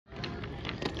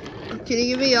Can you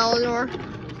give me Elinor?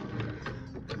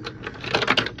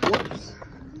 Whoops.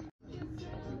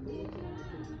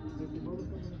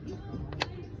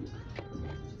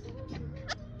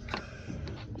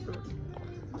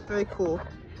 Very cool.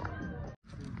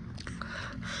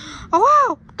 Oh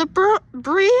wow, the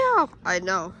Brio. I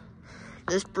know.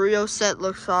 This Brio set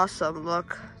looks awesome.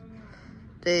 Look,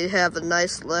 they have a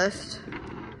nice lift.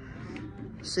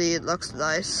 See, it looks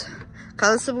nice.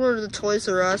 Kind of similar to the Toys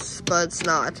R Us, but it's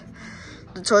not.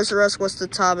 The Toys R Us was the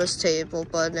Thomas table,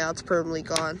 but now it's permanently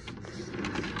gone.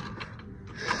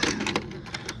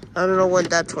 I don't know when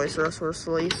that Toys R Us was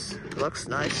released. It looks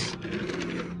nice.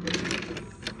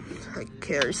 I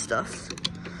carry stuff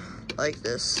like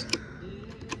this.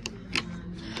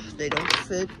 They don't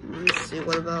fit. Let me see,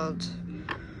 what about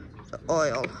the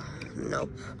oil?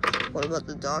 Nope. What about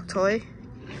the dog toy?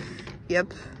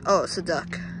 Yep. Oh, it's a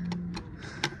duck.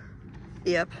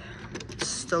 Yep.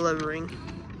 It's delivering.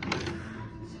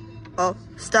 Oh,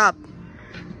 stop.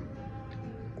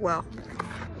 Well.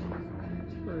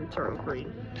 Let me turn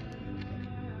green.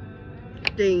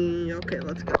 Ding. Okay,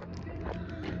 let's go.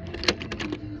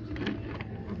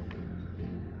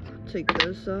 Take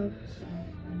this off.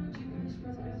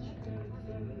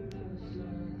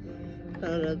 I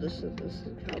don't know, this is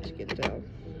how to get down.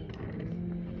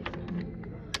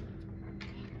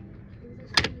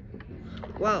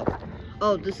 Wow.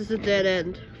 Oh, this is a dead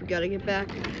end. We gotta get back.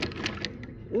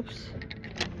 Oops.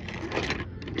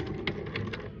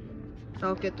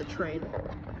 I'll get the train.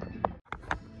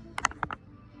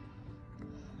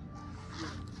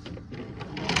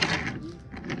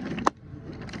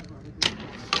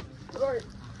 Alright,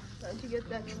 time to get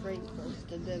that train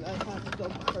first, and then I have to go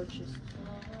purchase.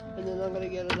 And then I'm gonna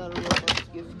get another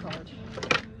Robux gift card.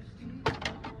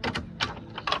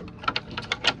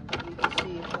 I need to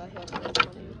see if I have enough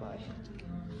money to buy.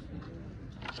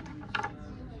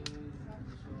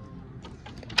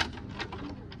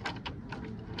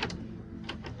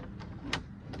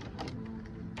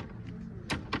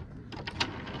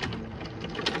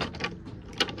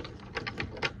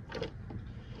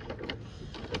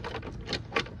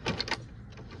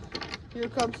 Here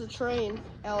comes the train,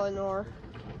 Elinor.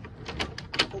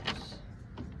 Oops.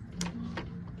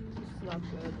 It's not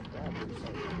good.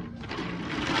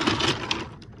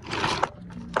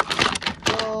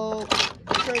 Whoa,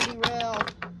 train derail.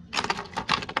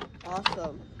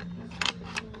 Awesome.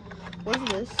 What is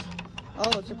this?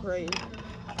 Oh, it's a crane.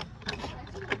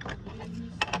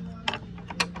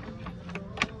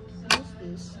 What is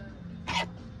this?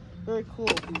 Very cool.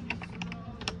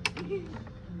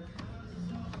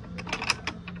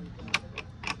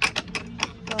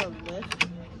 Lift.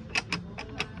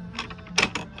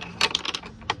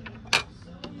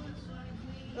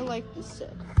 I like this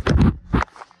set.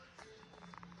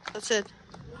 That's it.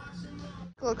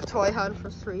 Look, toy hunt for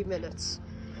 3 minutes.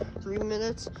 3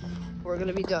 minutes, we're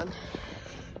gonna be done.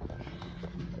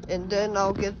 And then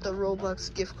I'll get the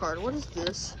Robux gift card. What is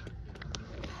this?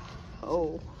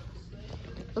 Oh,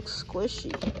 looks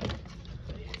squishy.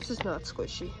 This is not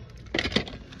squishy.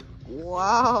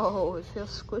 Wow, it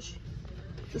feels squishy.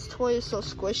 This toy is so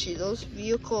squishy. Those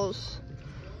vehicles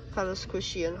kind of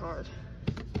squishy and hard.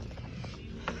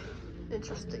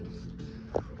 Interesting.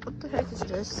 What the heck is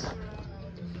this?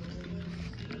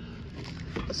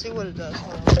 Let's see what it does.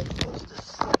 Hold on, let me close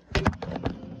this.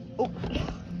 Oh.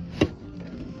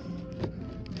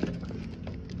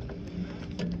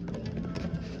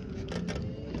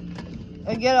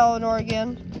 Again, Elinor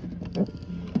again.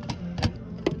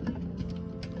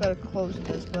 Gotta close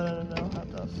this, but I don't know how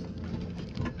it does.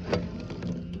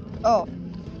 Oh.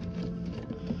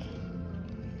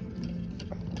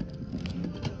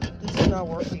 This is not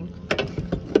working.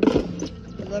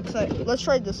 It looks like, let's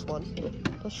try this one.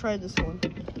 Let's try this one.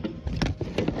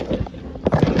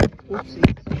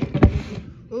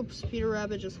 Oopsie. Oops, Peter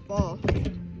Rabbit just fall.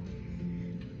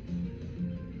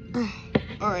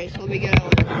 Alright, so let me get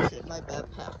out of in my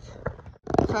backpack.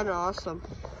 Kind of awesome.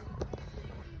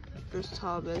 There's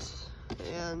Thomas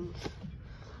and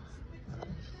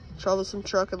troublesome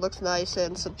truck. It looks nice,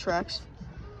 and some tracks.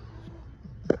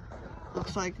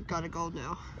 Looks like I gotta go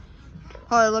now.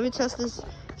 Alright, let me test this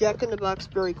Jack in the Box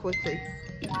very quickly.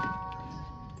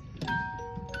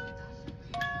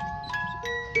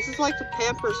 This is like the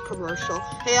Pampers commercial.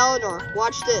 Hey Elinor,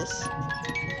 watch this.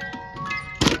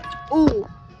 Ooh,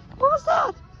 what was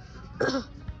that?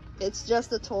 It's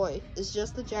just a toy. It's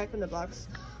just a Jack in the Box.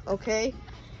 Okay?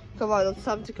 Come on, it's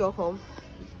time to go home.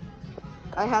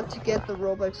 I had to get the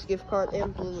Robux gift card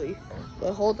and Bluey.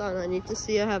 But hold on, I need to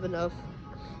see I have enough.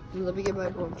 Let me get my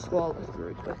mom's wallet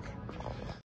very quick.